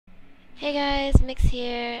Hey guys, Mix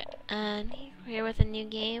here, and here with a new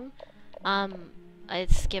game. I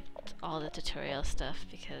skipped all the tutorial stuff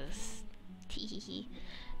because teehee.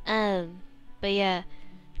 But yeah,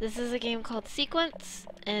 this is a game called Sequence.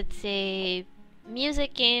 It's a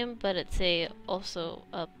music game, but it's also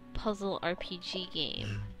a puzzle RPG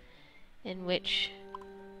game in which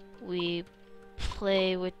we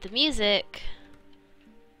play with the music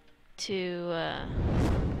to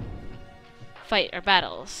fight our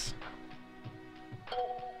battles.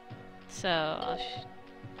 So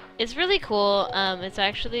it's really cool. It's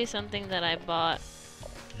actually something that I bought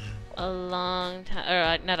a long time,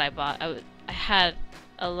 or not I bought. I had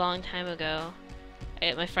a long time ago.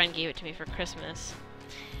 My friend gave it to me for Christmas,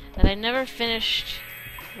 and I never finished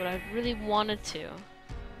what I really wanted to.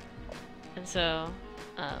 And so,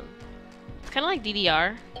 it's kind of like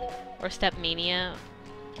DDR or Step Mania,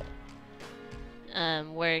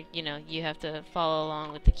 where you have to follow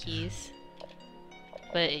along with the keys.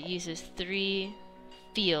 But it uses 3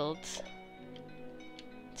 fields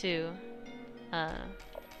to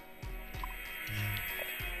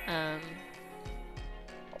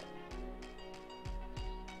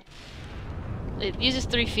it uses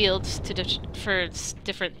 3 fields for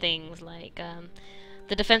different things. Like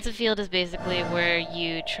the defensive field is basically where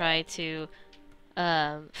you try to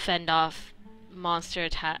fend off monster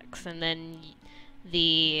attacks, and then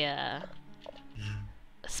the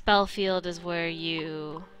spell field is where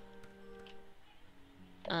you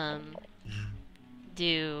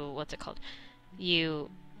do what's it called? You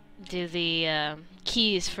do the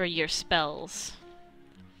keys for your spells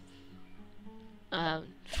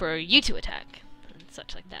for you to attack and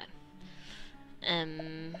such like that.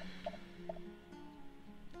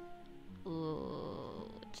 Ooh,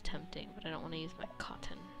 it's tempting, but I don't want to use my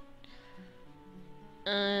cotton.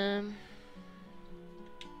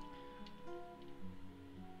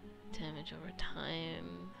 Damage over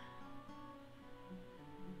time.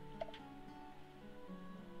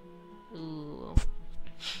 Ooh.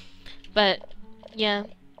 But yeah,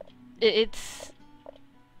 it's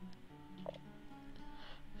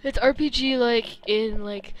RPG like in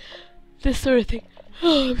like this sort of thing.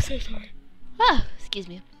 Oh, I'm so sorry. Excuse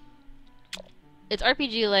me. It's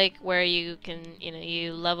RPG like where you can,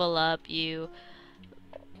 you level up, you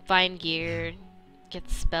find gear, get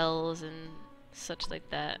spells and such like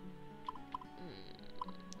that.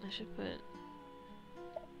 I should put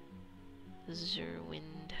Zerwind.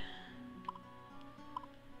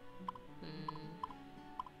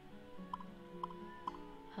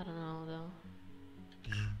 I don't know though.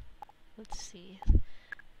 Let's see.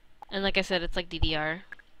 And like I said, it's like DDR,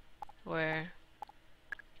 where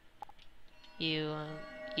you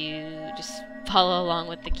just follow along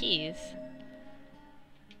with the keys.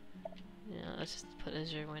 Let's just put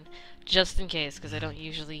Zerwind, just in case, because I don't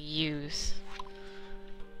usually use.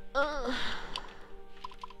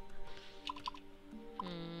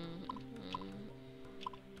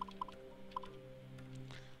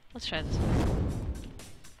 Let's try this one.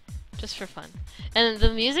 Just for fun. And the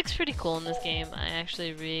music's pretty cool in this game. I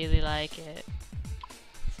actually really like it.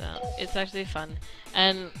 So, it's actually fun.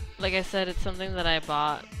 And, like I said, it's something that I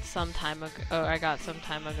bought some time ago, or I got some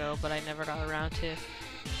time ago, but I never got around to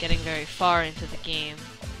getting very far into the game,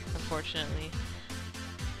 unfortunately.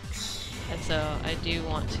 And so, I do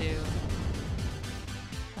want to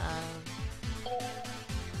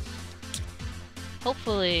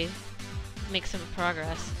hopefully make some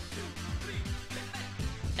progress.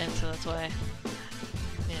 And so that's why,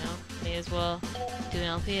 may as well do an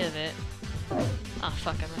LP of it. Oh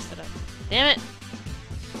fuck, I messed it up. Damn it!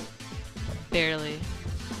 Barely.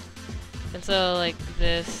 And so, like,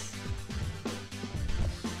 this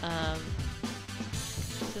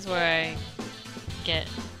is where I get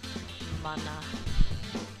mana.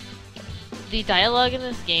 The dialogue in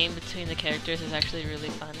this game between the characters is actually really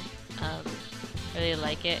fun. Really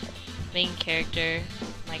like it. Main character,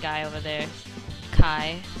 my guy over there,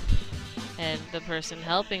 Kai, and the person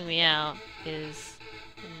helping me out is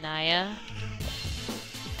Naya,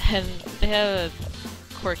 and they have a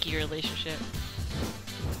quirky relationship,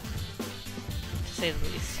 to say the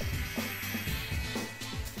least.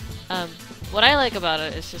 What I like about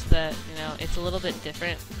it is just that, it's a little bit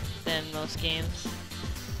different than most games,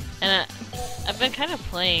 and I've been kind of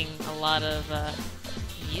playing a lot of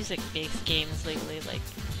music-based games lately, like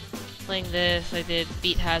playing this. I did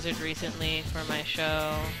Beat Hazard recently for my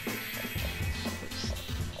show. Oops.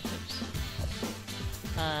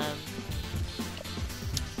 And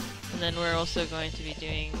then we're also going to be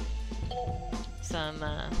doing some,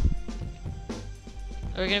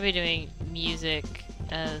 we're going to be doing music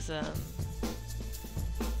as,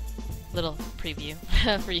 little preview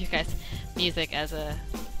for you guys. Music as a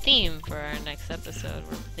theme for our next episode.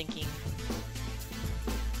 We're thinking.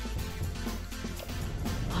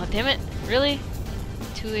 Oh damn it! Really?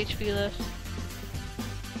 2 HP left.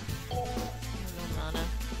 No mana.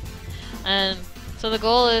 And so the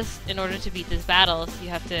goal is, in order to beat these battles, you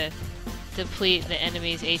have to deplete the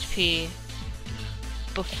enemy's HP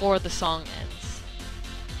before the song ends.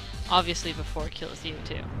 Obviously before it kills you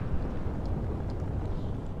too.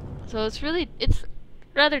 So it's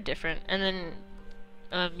rather different. And then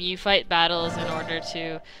you fight battles in order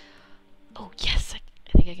to... Oh yes! I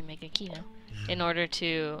think I can make a key now. In order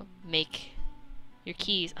to make your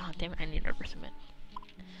keys... Oh damn it, I need rubber cement.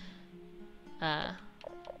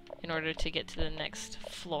 In order to get to the next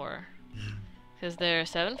floor. Because there are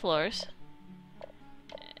 7 floors.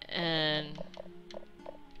 And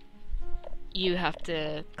you have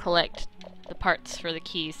to collect the parts for the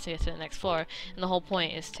keys to get to the next floor. And the whole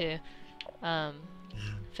point is to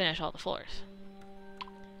finish all the floors.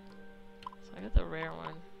 So I got the rare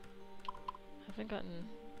one. I haven't gotten...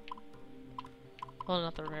 Well,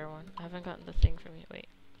 not the rare one. I haven't gotten the thing from you. Wait.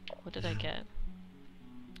 What did I get?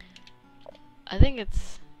 I think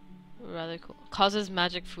it's rather cool. Causes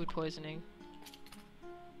magic food poisoning.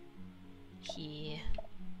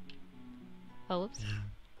 Oh, whoops.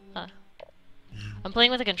 Huh. I'm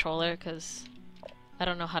playing with a controller because I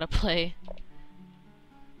don't know how to play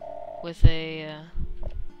with a...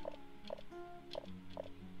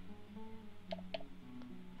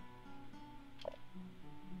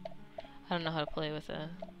 I don't know how to play with a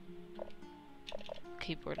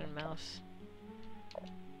keyboard and mouse.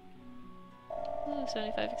 Ooh,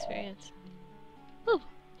 75 experience. Woo!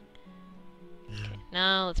 Okay,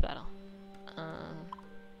 now let's battle.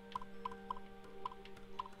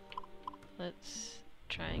 Let's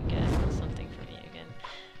try and get something from you again.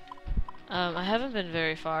 I haven't been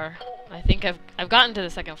very far. I think I've gotten to the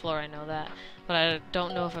 2nd floor, I know that. But I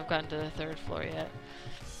don't know if I've gotten to the 3rd floor yet.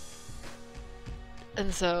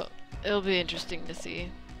 And so, it'll be interesting to see.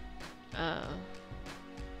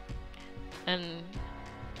 And,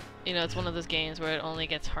 you know, it's one of those games where it only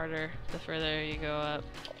gets harder the further you go up.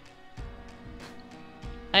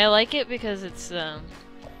 I like it because it's,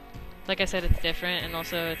 like I said, it's different, and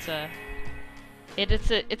also it's an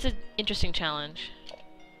interesting challenge.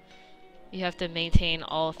 You have to maintain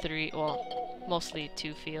all 3, well, mostly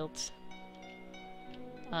 2 fields.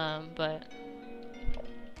 But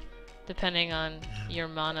depending on your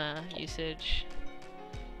mana usage,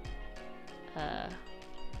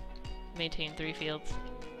 maintain 3 fields.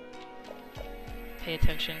 Pay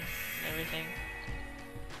attention and everything.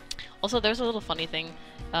 Also, there's a little funny thing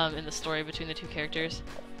in the story between the 2 characters.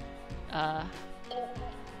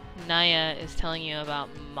 Naya is telling you about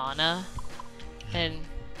mana, and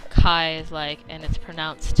Kai is like, and it's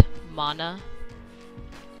pronounced mana.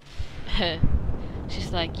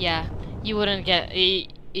 She's like, yeah, you wouldn't get,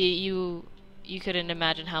 you couldn't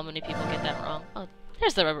imagine how many people get that wrong. Oh,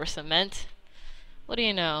 there's the rubber cement. What do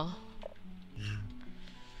you know?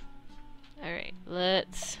 Alright,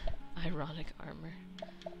 let's... Ironic armor.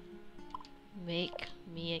 Make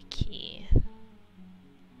me a key.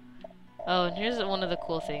 Oh, and here's one of the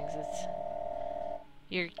cool things. It's...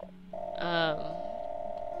 You're...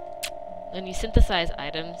 When you synthesize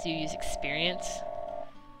items, you use experience.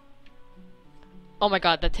 Oh my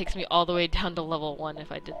god, that takes me all the way down to level 1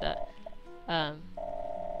 if I did that.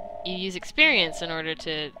 You use experience in order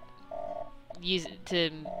to use it to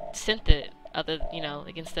synth it. You know,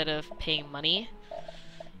 like instead of paying money,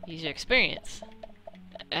 use your experience.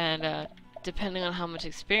 And depending on how much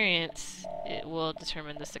experience, it will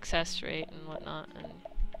determine the success rate and whatnot. And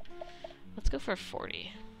let's go for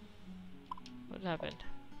 40. What happened?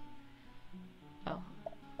 Oh,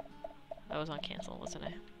 I was on cancel, wasn't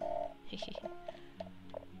I?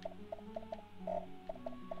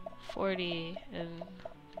 40 and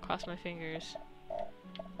cross my fingers.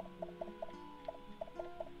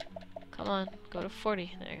 Come on, go to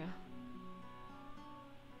 40. There you go.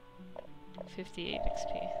 58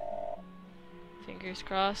 XP. Fingers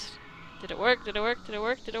crossed. Did it work? Did it work? Did it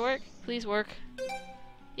work? Did it work? Please work.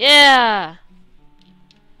 Yeah!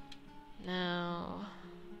 Now...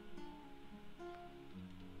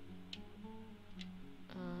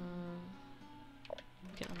 we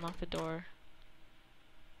can unlock the door.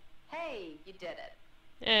 Hey, you did it.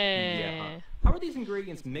 Yay! Yeah. How are these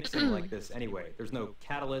ingredients mixing like this anyway? There's no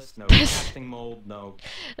catalyst, no casting mold, no...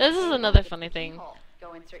 This is another funny thing.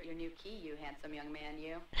 Go insert your new key, you handsome young man,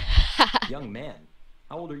 you. Young man?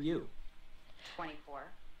 How old are you? 24.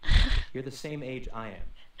 You're the same age I am.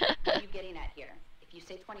 What are you getting at here? If If you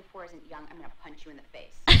say 24 isn't young, I'm gonna punch you in the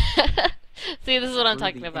face. See, this is what I'm Through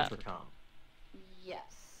talking the about. intercom.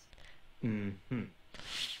 Yes. Mm-hmm.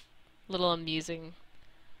 Little amusing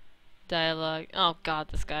dialogue. Oh god,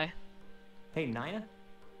 this guy. Hey, Naya?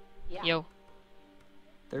 Yeah. Yo.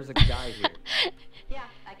 There's a guy here. Yeah,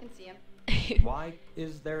 I can see him. Why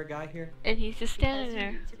is there a guy here? And he's just Because standing you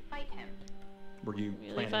there. need to fight him. Were you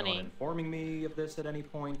Really planning funny. on informing me of this at any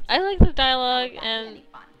point? I like the How dialogue, would that be and any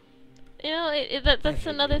fun? you know, that's hate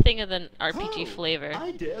another you. thing of the RPG flavor.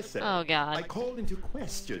 I dare say. Oh I god. call into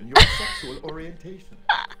question your sexual orientation.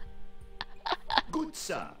 Good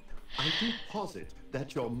sir, I do posit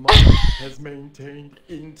that your mother has maintained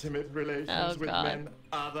intimate relations Oh, with God. men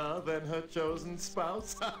other than her chosen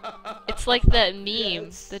spouse. It's like that meme,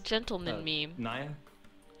 Yes. the gentleman meme. Naya?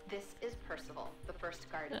 This is Percival, the first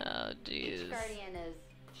guardian. Oh Each jeez. guardian is,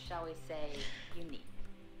 shall we say, unique.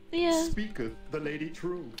 Yeah. Speaketh the lady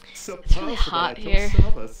true. It's really hot at your here.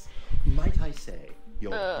 service. Might I say,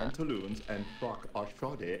 your Ugh. pantaloons and frock are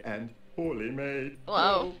shoddy and poorly made.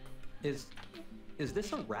 Wow. Is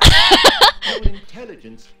this a rap? Your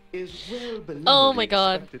intelligence is well below Oh my the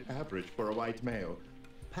God. expected average for a white male.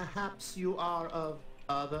 Perhaps you are of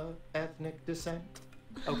other ethnic descent?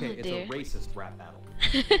 Okay, Oh, it's dear. a racist rap battle.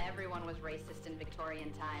 Everyone was racist in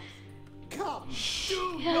Victorian times. Come,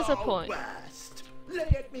 do He has a your point. best. Lay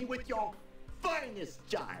at me with your finest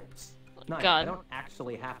jibes. Naya, God. I don't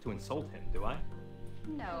actually have to insult him, do I?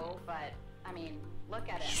 No, but, I mean, look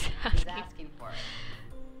at He's him. He's asking. asking for it.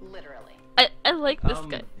 Literally. I like this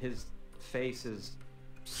guy. His face is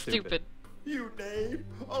Stupid. You knave!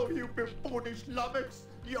 Oh, you buffoonish lummox!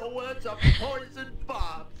 Your words are poison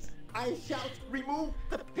barbs! I shall remove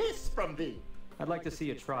the piss from thee! I'd like to see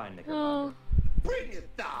you try, Knickerbocker. Oh. Bring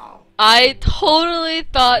it down! I totally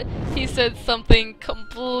thought he said something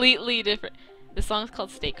completely different. The song's called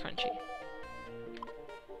Stay Crunchy.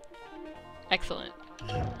 Excellent.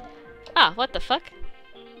 Ah, what the fuck?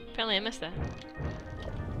 Apparently I missed that.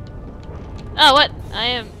 Oh, what? I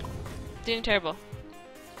am doing terrible.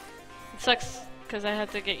 It sucks, because I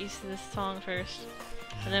have to get used to this song first.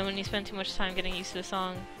 And then when you spend too much time getting used to the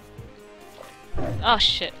song... Oh,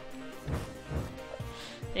 shit.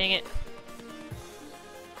 Dang it.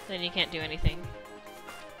 Then you can't do anything.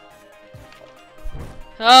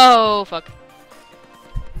 Oh, fuck.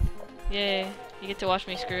 Yay. You get to watch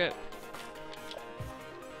me screw up.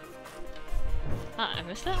 Ah, I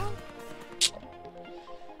missed that one?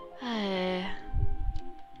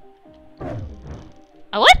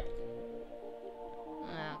 What?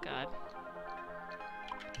 Oh, God.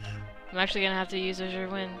 I'm actually gonna have to use Azure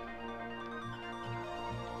Win.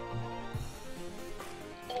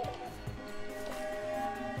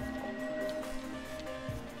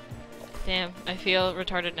 Damn, I feel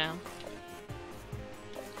retarded now.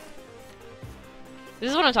 This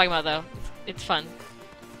is what I'm talking about, though. It's fun.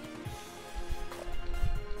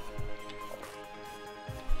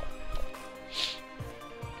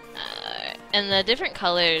 And the different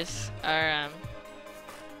colors are,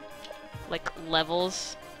 like,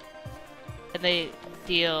 levels. And they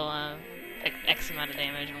deal, X amount of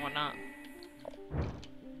damage and whatnot.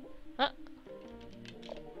 Huh?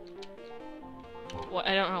 What?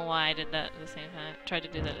 I don't know why I did that at the same time. Tried to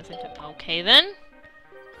do that at the same time. Okay, then.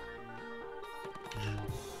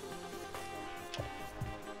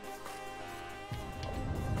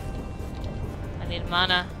 I need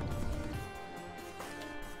mana.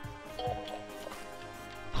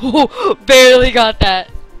 Oh, barely got that.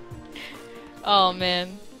 Oh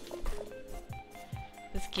man.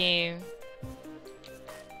 This game.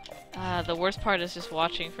 The worst part is just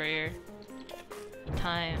watching for your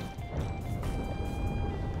time.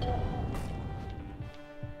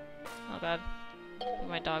 Oh god.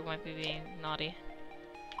 My dog might be being naughty.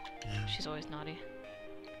 She's always naughty.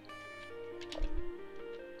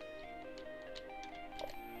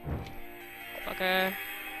 Fucker.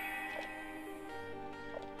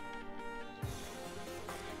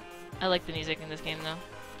 I like the music in this game though.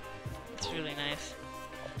 It's really nice.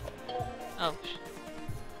 Oh.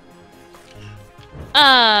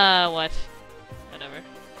 What? Whatever.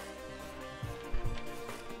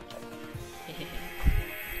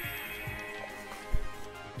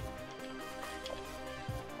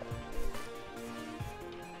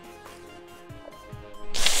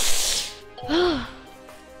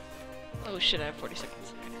 Oh shit, I have 40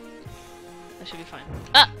 seconds. Okay. That should be fine.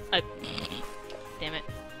 Damn it.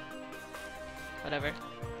 Whatever.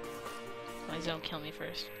 Please don't kill me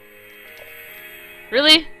first.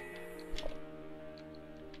 Really?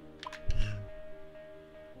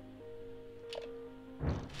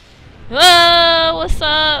 Whoa, what's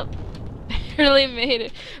up? Really made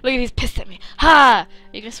it. Look at he's pissed at me. Ha!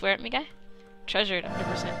 Are you gonna swear at me, guy? Treasured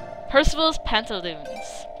 100%. Percival's pantaloons.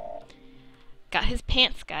 Got his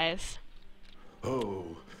pants, guys. Oh,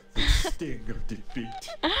 the sting of defeat.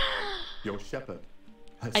 Your shepherd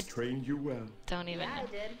has trained you well. Don't even Yeah, know.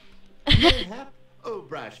 I did. Mayhap, oh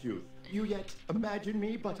brash youth, you yet imagine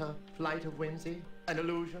me but a flight of whimsy, an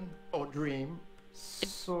illusion, or dream?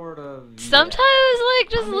 Sort of. Sometimes, like,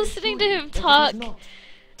 just listening to him talk,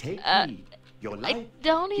 Take uh, heed. Your life I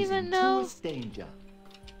don't is even in know. truest danger.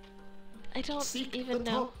 I don't Seek even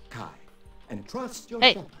the know. top, Kai, and trust your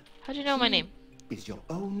Hey, shepherd. how'd you know my He name? is your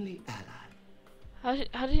only ally.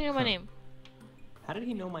 How did you know my name? How did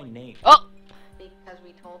he know my name? Oh! Because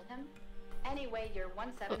we told him. Anyway, you're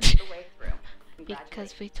 1/7 of the way through.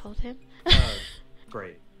 Because Congratulations. we told him?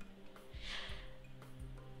 Great.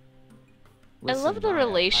 I love Listen, the Maya,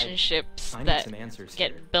 relationships I need that some answers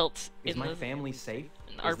get here. built Is in my the family safe?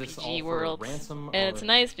 Is this all RPG for worlds. ransom And or- it's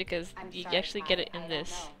nice because I'm you sorry, actually Kai, get it I in don't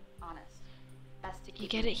this. know, honest. Best to You keep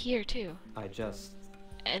get it here too. I just...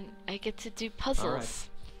 And I get to do puzzles.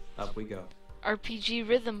 Up we go. RPG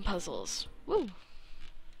rhythm puzzles. Woo!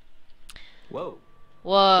 Whoa.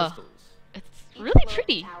 Whoa. Crystals. It's Each really floor of the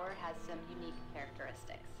pretty. tower has some unique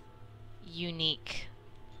characteristics. Unique.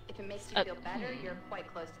 If it makes you feel better, you're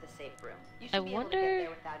quite close to the safe room. You should I be able to wonder- get there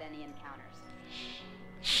without any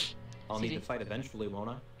encounters. I'll need CD. to fight eventually, won't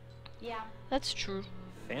I? Yeah. That's true.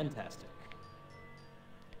 Fantastic.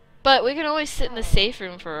 But we can always sit in the safe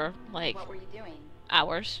room for like What were you doing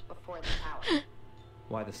hours. before the tower?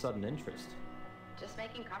 Why the sudden interest? Just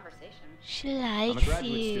making conversation. She I'm a likes graduate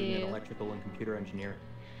student in you. electrical and computer engineering.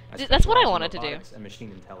 I Dude, that's what I specialize in wanted to do. robotics and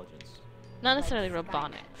machine intelligence. Not necessarily Like Skynet.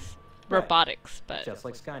 robotics. Right. Robotics, but Just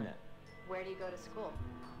like Skynet. Where do you go to school?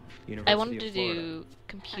 University I wanted to of Florida. do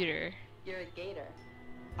computer. You're a gator.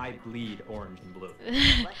 I bleed orange and blue.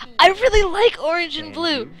 I really like orange and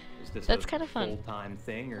blue. you? Is this That's a kinda fun. full-time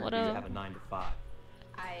thing, or What do you a- have a 9 to 5?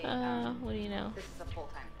 What do you know? This is a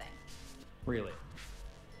full-time thing. Really?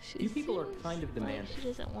 She You people are seems kind of like demanding. She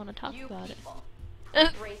doesn't want to talk You about people.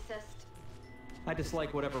 it. Racist. I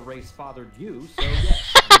dislike whatever race fathered you, so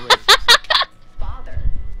yes, I'm racist. Father.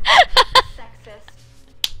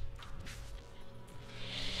 Sexist.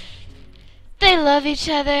 They love each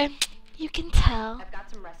other. You can tell. I've got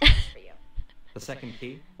some recipes for you. The second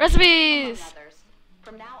key? Among Recipes! others.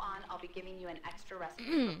 From now on, I'll be giving you an extra recipe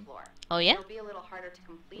for the floor. Oh yeah? It'll be a little harder to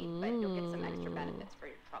complete, but you'll get some extra benefits for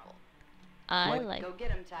your trouble. I Like- like Go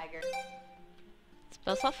get him, Tiger.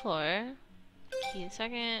 spell slot 4. Key the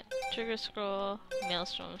second. Trigger scroll.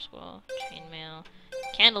 Maelstrom scroll. Chainmail.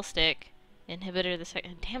 Candlestick. Inhibitor the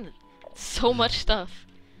second. Damn, so much stuff.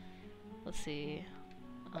 Let's see.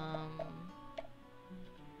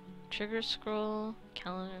 Trigger scroll.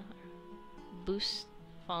 Calendar. Boost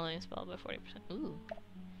following spell by 40%. Ooh.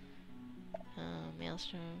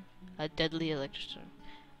 Maelstrom. A deadly electrostorm.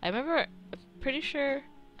 I remember. I'm pretty sure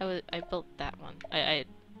I built that one. I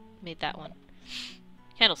made that one.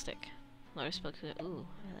 Candlestick. Lower spell. Ooh,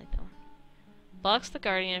 I like that one. Blocks the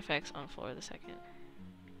guardian effects on floor the second.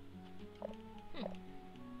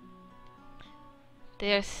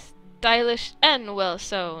 They are stylish and well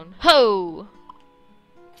sewn. Ho!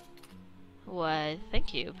 Why,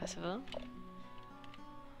 thank you, Percival.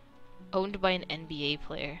 Owned by an NBA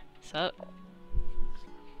player. Sup?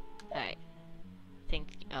 Alright.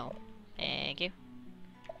 Thank you.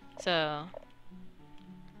 So,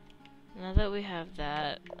 now that we have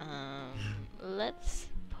that, let's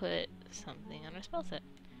put something on our spell set.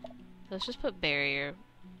 Let's just put barrier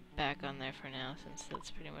back on there for now, since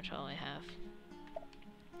that's pretty much all I have.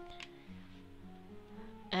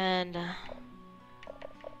 And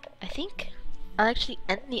I think I'll actually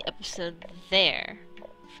end the episode there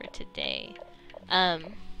for today. I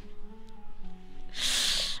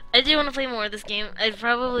do want to play more of this game. I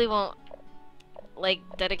probably won't like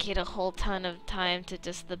dedicate a whole ton of time to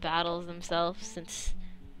just the battles themselves, since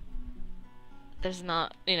there's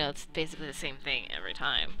not, it's basically the same thing every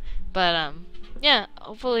time. But yeah,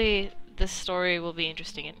 hopefully this story will be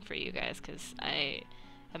interesting for you guys, because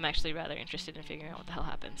I'm actually rather interested in figuring out what the hell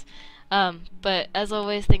happens. But as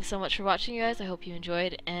always, thanks so much for watching, you guys. I hope you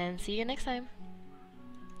enjoyed, and see you next time.